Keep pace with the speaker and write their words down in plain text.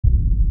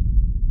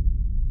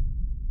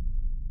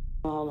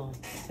Hold on.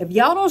 If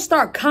y'all don't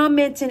start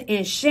commenting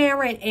and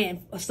sharing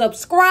and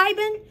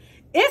subscribing,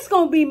 it's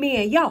going to be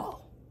me and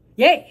y'all.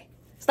 Yeah.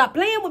 Stop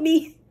playing with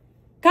me.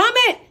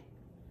 Comment.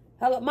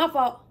 Hello, my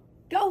fault.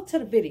 Go to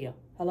the video.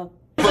 Hello.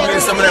 Put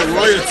in some of that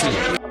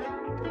royalty.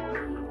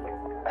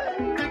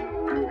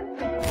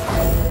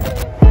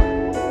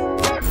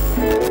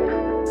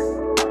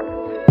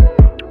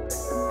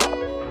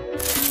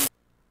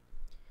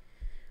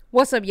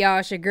 What's up, y'all?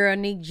 It's your girl,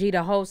 Neek G,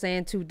 the host,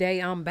 and today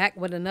I'm back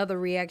with another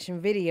reaction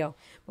video.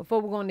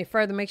 Before we go any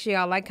further, make sure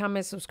y'all like,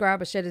 comment,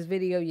 subscribe, and share this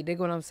video. You dig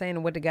what I'm saying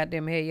and what the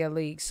goddamn hell your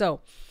league. So,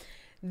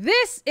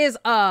 this is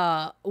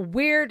a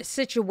weird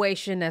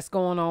situation that's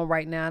going on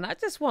right now, and I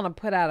just want to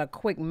put out a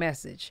quick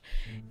message.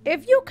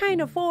 If you can't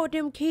afford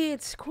them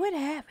kids, quit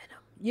having them.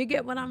 You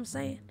get what I'm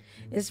saying?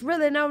 It's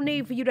really no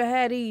need for you to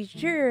have these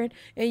children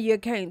and you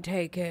can't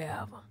take care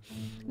of them.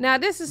 Now,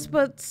 this is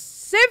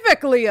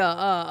specifically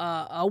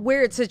a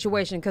weird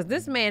situation because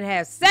this man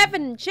has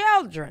 7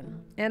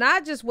 children. And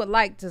I just would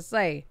like to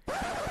say,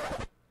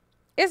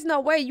 it's no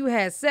way you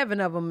had 7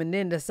 of them and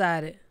then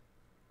decided,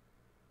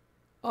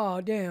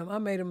 oh, damn, I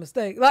made a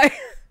mistake. Like,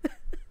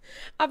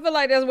 I feel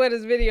like that's where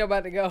this video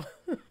about to go.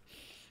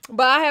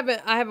 But I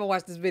haven't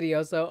watched this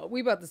video, so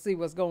we about to see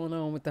what's going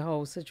on with the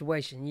whole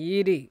situation.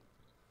 Yiddy.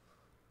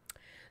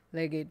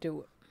 Let's get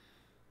to it.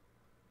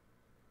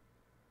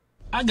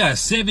 I got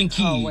 7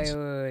 kids.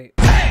 Oh, wait.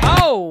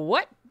 Oh,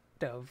 what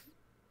the?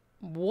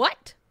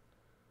 What?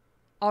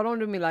 Oh, don't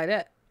do me like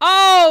that.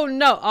 Oh,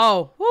 no.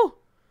 Oh, whew.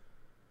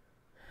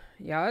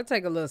 Y'all, it'll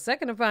take a little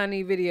second to find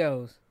these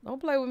videos. Don't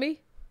play with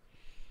me.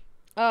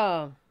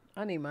 I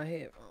need my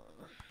headphones.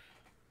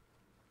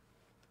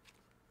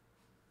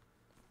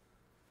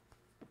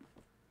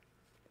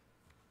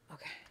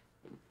 Okay.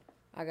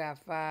 I got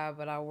 5,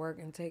 but I work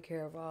and take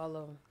care of all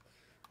of them.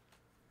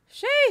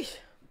 Sheesh.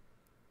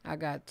 I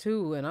got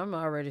 2, and I'm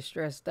already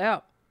stressed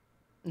out.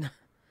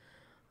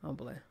 I'm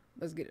playing.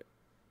 Let's get it.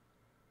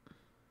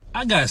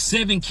 I got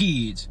 7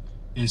 kids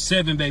and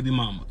 7 baby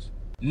mamas.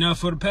 Now,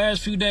 for the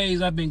past few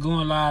days, I've been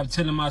going live,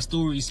 telling my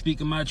story,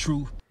 speaking my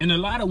truth. And a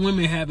lot of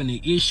women having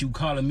an issue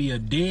calling me a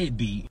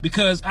deadbeat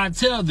because I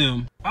tell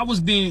them I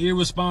was being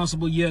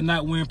irresponsible, yet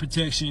not wearing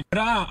protection. But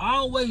I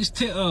always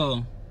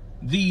tell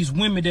these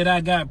women that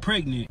I got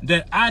pregnant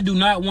that I do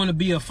not want to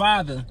be a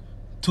father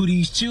to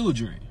these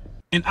children.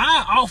 And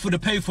I offer to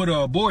pay for the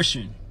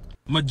abortion.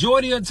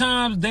 Majority of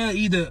times, they'll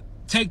either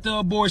take the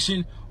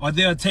abortion or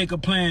they'll take a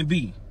plan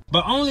B.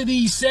 But only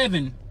these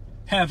 7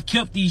 have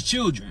kept these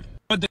children.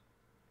 But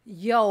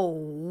yo,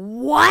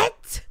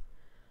 what?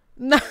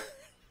 No,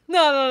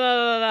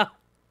 no.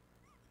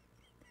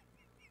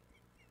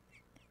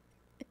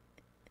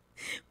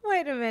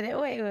 Wait a minute.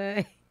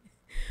 Wait.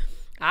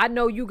 I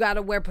know you got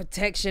to wear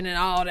protection and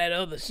all that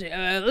other shit.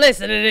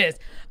 Listen to this.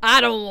 I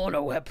don't want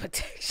to wear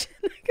protection.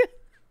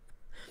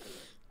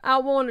 I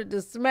wanted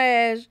to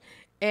smash,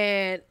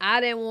 and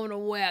I didn't want to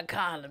wear a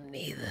condom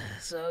neither.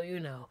 So, you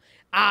know,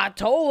 I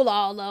told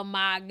all of them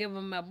I'd give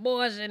them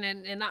abortion,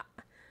 and I...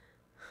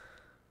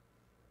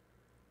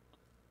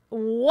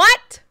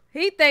 What?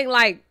 He think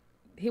like,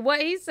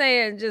 what he's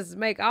saying just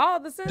make all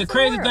the sense. The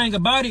crazy thing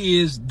about it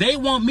is they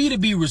want me to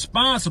be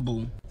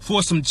responsible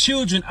for some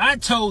children I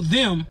told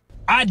them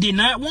I did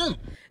not want.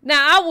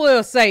 Now, I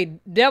will say,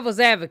 devil's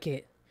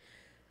advocate.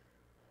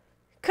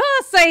 Cuz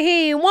say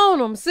he ain't want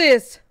them,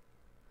 sis.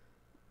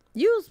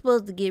 You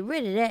supposed to get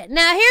rid of that.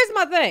 Now, here's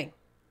my thing.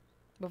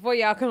 Before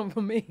y'all come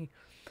for me.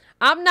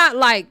 I'm not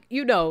like,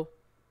 you know,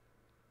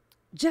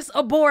 just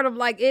abort them.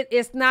 Like,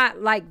 it's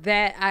not like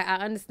that. I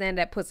understand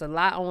that puts a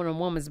lot on a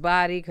woman's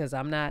body because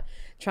I'm not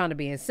trying to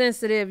be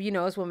insensitive. You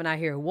know, it's women out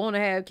here who want to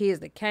have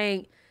kids that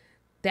can't.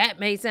 That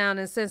may sound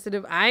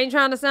insensitive. I ain't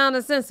trying to sound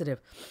insensitive.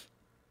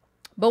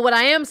 But what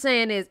I am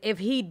saying is if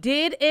he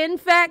did, in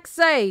fact,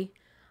 say,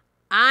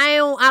 I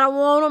don't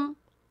want them,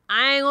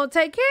 I ain't going to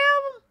take care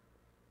of them.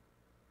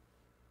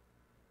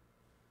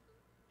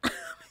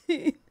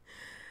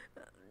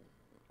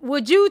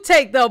 Would you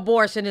take the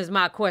abortion is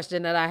my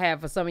question that I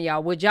have for some of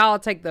y'all. Would y'all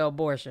take the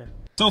abortion?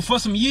 So for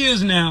some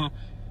years now,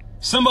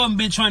 some of them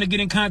been trying to get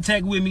in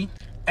contact with me.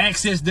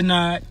 Access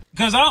denied.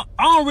 Because I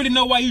don't really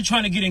know why you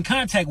trying to get in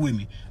contact with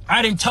me.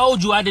 I done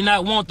told you I did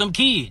not want them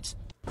kids.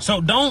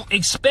 So don't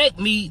expect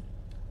me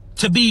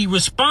to be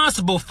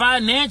responsible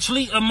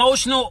financially,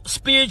 emotional,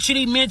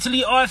 spiritually,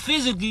 mentally, or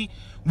physically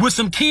with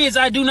some kids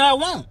I do not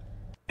want.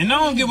 And I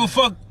don't give a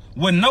fuck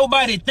what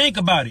nobody think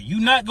about it.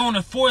 You're not going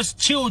to force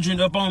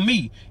children up on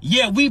me.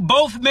 Yeah, we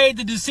both made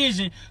the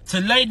decision to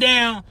lay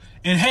down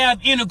and have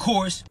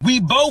intercourse. We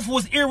both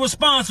was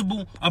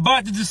irresponsible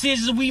about the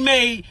decisions we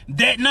made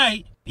that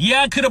night.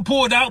 Yeah, I could have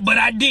pulled out, but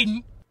I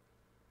didn't.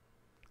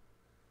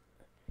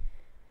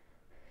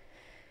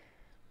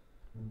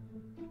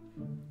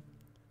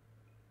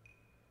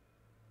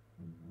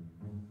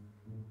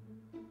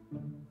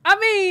 I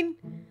mean,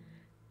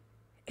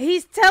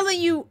 he's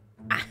telling you,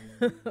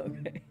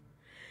 okay.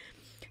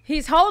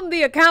 He's holding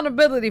the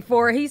accountability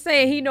for it. He's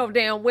saying he know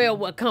damn well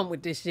what come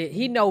with this shit.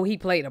 He know he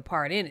played a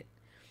part in it.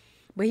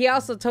 but he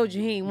also told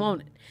you he ain't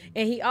want it.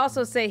 And he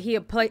also said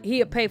he'll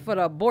pay for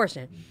the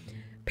abortion.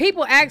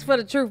 People ask for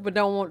the truth but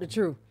don't want the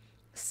truth.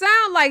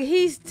 Sound like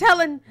he's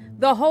telling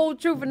the whole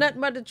truth and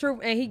nothing but the truth,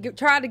 and he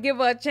tried to give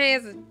her a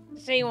chance and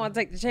she didn't want to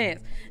take the chance.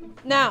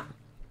 Now,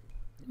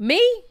 me,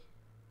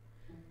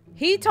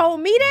 he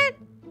told me that,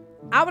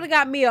 I would have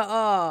got me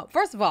a,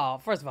 first of all,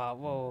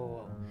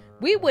 whoa.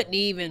 We wouldn't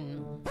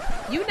even,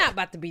 you not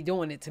about to be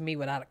doing it to me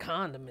without a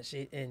condom and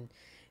shit, and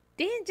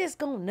then just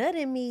go nut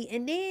in me,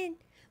 and then,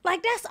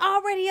 like, that's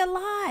already a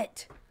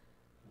lot.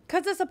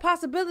 Because it's a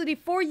possibility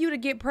for you to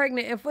get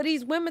pregnant and for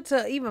these women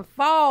to even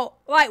fall.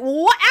 Like,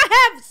 what?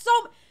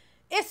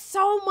 It's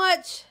so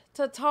much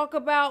to talk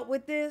about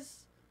with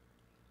this.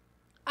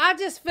 I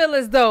just feel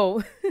as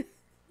though,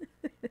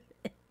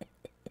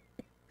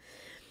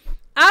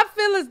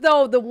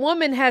 the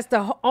woman has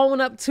to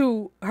own up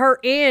to her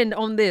end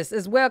on this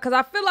as well. Because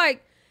I feel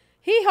like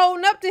he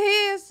holding up to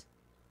his.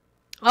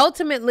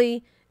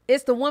 Ultimately,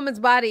 it's the woman's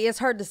body. It's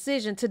her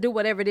decision to do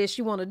whatever it is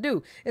she want to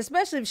do.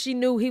 Especially if she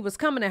knew he was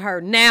coming at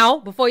her. Now,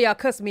 before y'all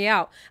cuss me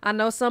out, I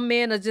know some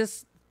men are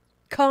just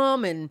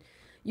come and,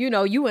 you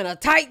know, you in a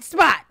tight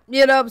spot.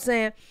 You know what I'm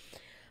saying?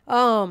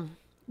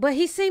 But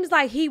he seems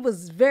like he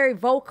was very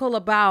vocal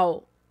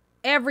about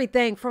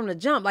everything from the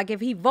jump. Like,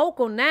 if he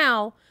vocal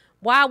now,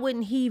 why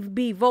wouldn't he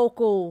be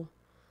vocal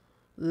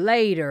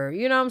later?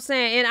 You know what I'm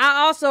saying? And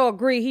I also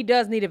agree he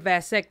does need a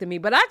vasectomy.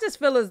 But I just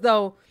feel as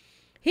though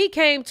he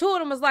came to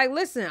it and was like,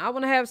 listen, I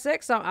want to have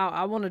sex.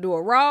 I want to do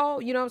a raw.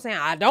 You know what I'm saying?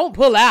 I don't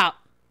pull out.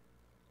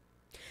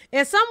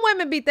 And some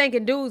women be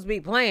thinking dudes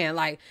be playing.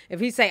 Like, if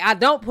he say, I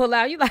don't pull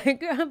out, you like,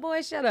 girl,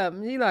 boy, shut up.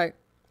 And you like,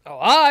 oh,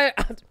 all right.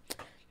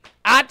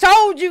 I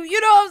told you. You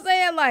know what I'm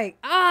saying? Like,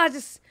 I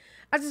just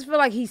feel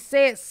like he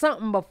said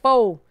something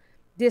before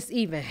this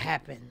even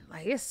happened.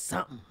 Like, it's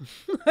something.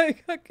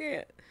 Like, I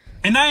can't.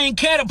 And I ain't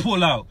care to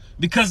pull out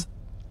because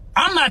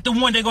I'm not the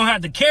one that gonna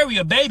have to carry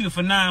a baby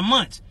for 9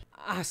 months.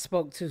 I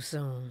spoke too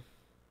soon.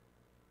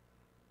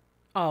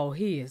 Oh,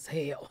 he is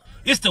hell.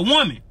 It's the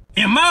woman.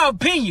 In my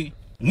opinion,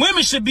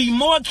 women should be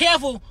more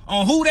careful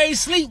on who they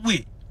sleep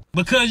with.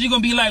 Because you're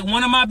going to be like,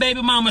 one of my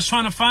baby mamas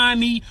trying to find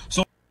me.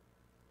 So,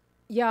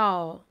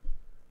 y'all,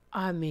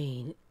 I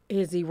mean,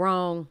 is he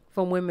wrong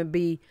for women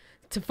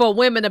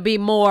to be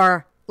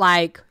more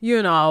like,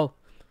 you know,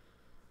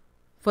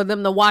 for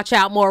them to watch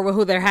out more with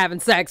who they're having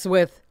sex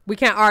with? We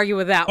can't argue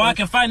with that one. I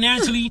can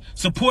financially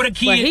support a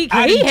kid.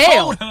 But he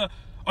told her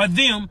or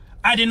them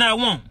I did not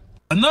want.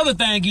 Another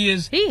thing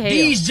is,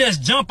 these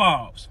just jump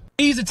offs.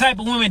 These the type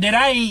of women that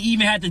I ain't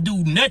even had to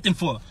do nothing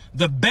for.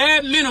 The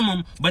bare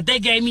minimum, but they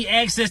gave me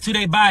access to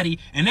their body,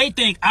 and they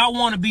think I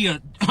want to be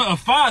a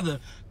father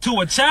to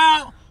a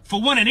child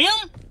for one of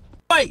them?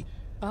 Like,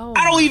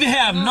 I don't even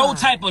have no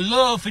type of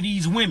love for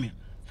these women.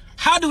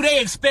 How do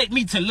they expect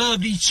me to love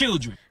these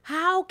children?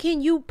 How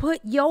can you put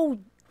your...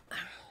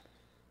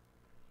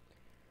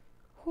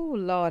 Oh,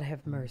 Lord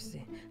have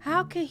mercy.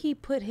 How can he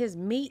put his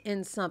meat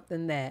in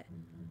something that...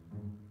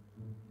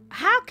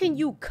 How can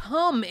you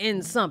come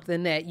in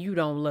something that you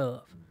don't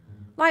love?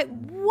 Like,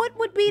 what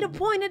would be the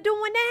point of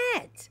doing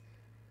that?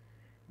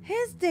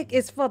 His dick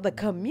is for the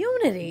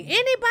community.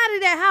 Anybody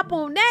that hop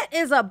on that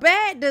is a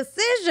bad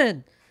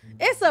decision.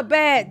 It's a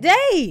bad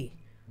day.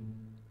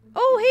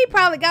 Oh, he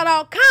probably got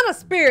all kind of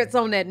spirits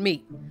on that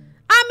meat.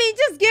 I mean,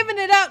 just giving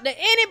it out to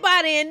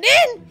anybody and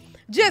then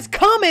just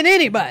coming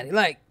anybody.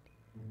 Like,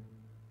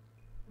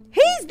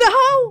 he's the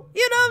hoe.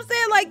 You know what I'm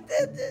saying? Like,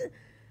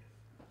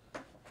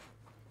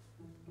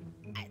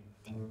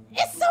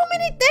 it's so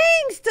many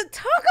things to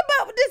talk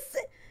about with this.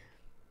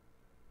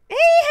 He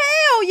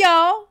hell,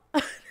 y'all.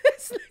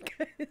 This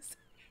nigga is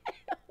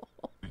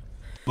hell.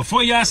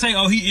 Before y'all say,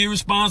 oh, he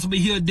irresponsible,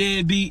 he a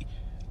deadbeat,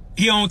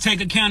 he don't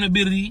take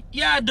accountability.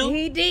 Yeah, I do.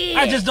 He did.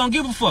 I just don't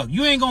give a fuck.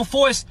 You ain't gonna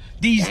force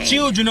these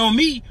children on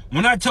me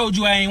when I told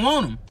you I ain't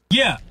want them.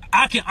 Yeah,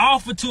 I can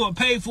offer to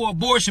pay for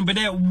abortion, but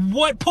at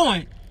what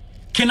point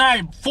can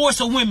I force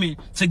a woman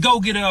to go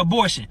get an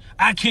abortion?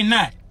 I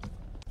cannot.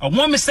 A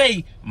woman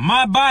say,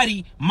 my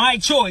body, my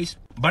choice,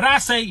 but I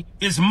say,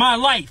 it's my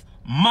life,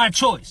 my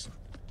choice.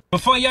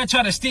 Before y'all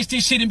try to stitch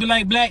this shit and be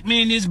like, black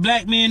man this,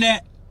 black man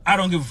that, I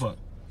don't give a fuck.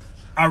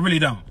 I really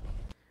don't.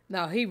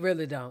 No, he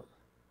really don't.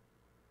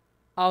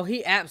 Oh,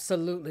 he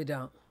absolutely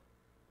don't.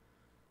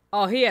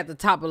 Oh, he at the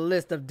top of the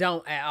list of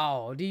don't at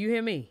all. Do you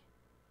hear me?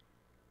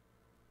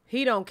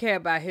 He don't care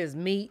about his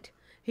meat.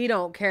 He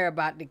don't care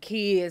about the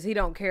kids. He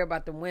don't care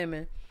about the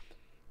women.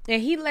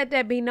 And he let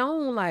that be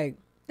known, like,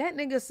 that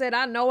nigga said,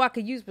 I know I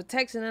could use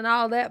protection and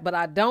all that, but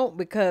I don't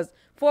because,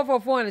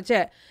 444 in the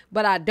chat,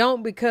 but I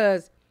don't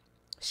because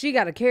she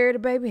got to carry the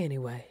baby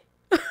anyway.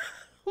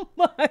 Oh,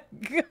 my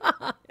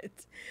God.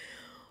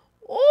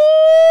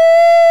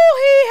 Oh,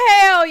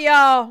 he hell,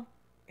 y'all.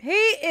 He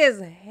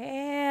is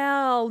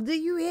hell. Do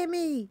you hear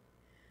me?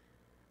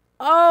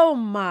 Oh,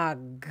 my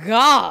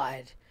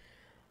God.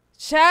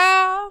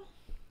 Child.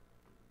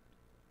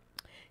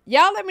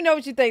 Y'all let me know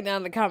what you think down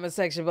in the comment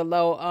section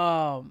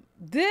below.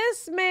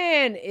 This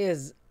man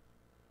is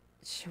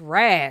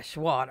trash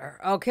water,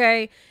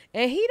 okay?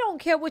 And he don't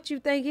care what you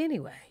think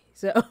anyway.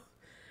 So,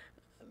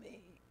 I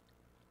mean,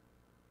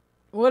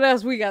 what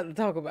else we got to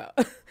talk about?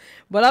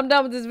 But I'm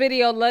done with this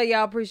video. Love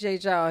y'all.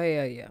 Appreciate y'all.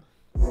 Hell yeah.